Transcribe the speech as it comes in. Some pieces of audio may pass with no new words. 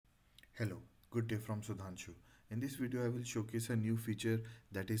Hello, good day from Sudhanshu. In this video, I will showcase a new feature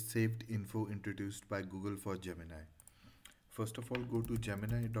that is saved info introduced by Google for Gemini. First of all, go to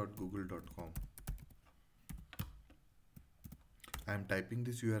gemini.google.com. I am typing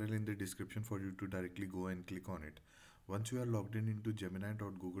this URL in the description for you to directly go and click on it. Once you are logged in into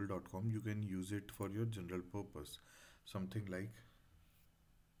gemini.google.com, you can use it for your general purpose. Something like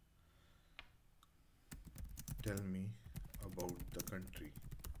tell me about the country.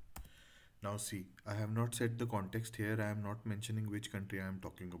 Now see, I have not set the context here. I am not mentioning which country I am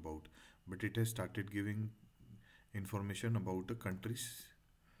talking about, but it has started giving information about the countries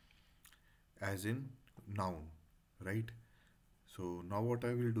as in noun, right? So now what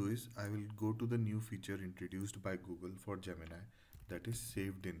I will do is I will go to the new feature introduced by Google for Gemini, that is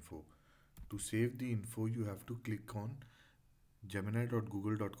saved info. To save the info, you have to click on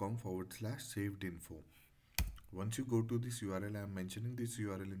gemini.google.com/saved info. Once you go to this URL, I am mentioning this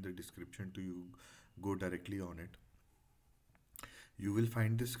URL in the description to you go directly on it. You will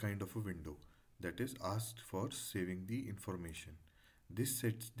find this kind of a window that is asked for saving the information. This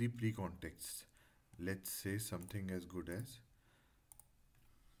sets the pre-contexts. Let's say something as good as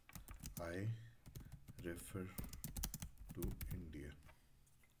I refer to India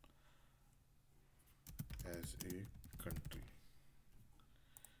as a country.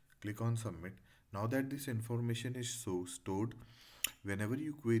 Click on submit. Now that this information is so stored, whenever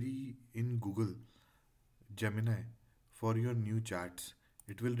you query in Google Gemini for your new chats,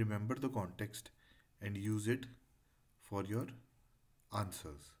 it will remember the context and use it for your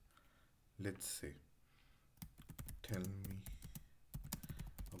answers. Let's say, tell me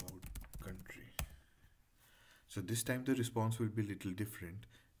about country. So this time the response will be little different.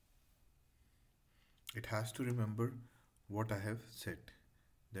 It has to remember what I have said,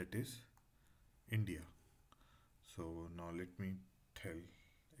 that is India. So now let me tell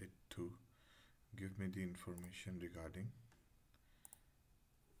it to give me the information regarding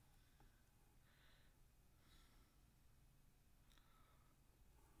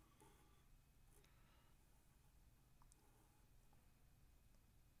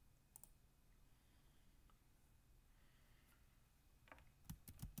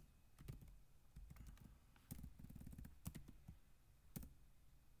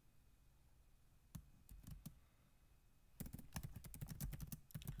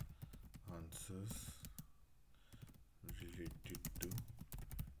answers related to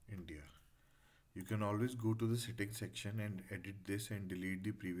India. You can always go to the settings section and edit this and delete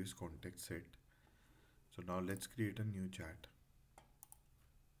the previous context set. So now let's create a new chat.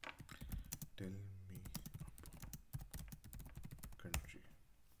 Tell me about country.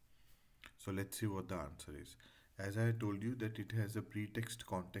 So let's see what the answer is. As I told you that it has a pretext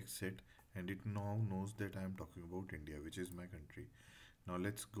context set and it now knows that I am talking about India, which is my country. Now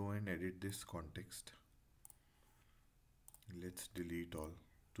let's go and edit this context. Let's delete all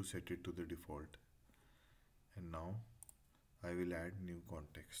to set it to the default. And now I will add new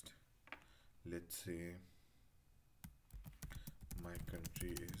context. Let's say my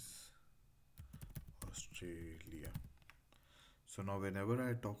country is Australia. So now whenever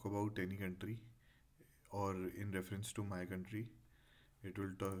I talk about any country or in reference to my country, it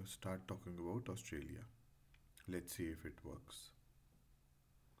will start talking about Australia. Let's see if it works.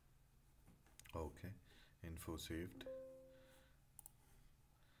 Okay, info saved.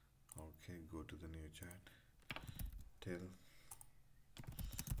 Okay, go to the new chat. Tell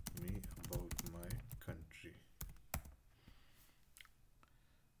me about my country.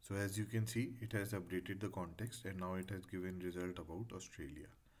 So as you can see, it has updated the context and now it has given result about Australia.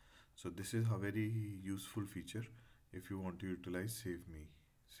 So this is a very useful feature if you want to utilize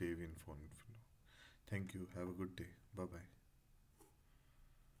save info. Thank you. Have a good day. Bye bye.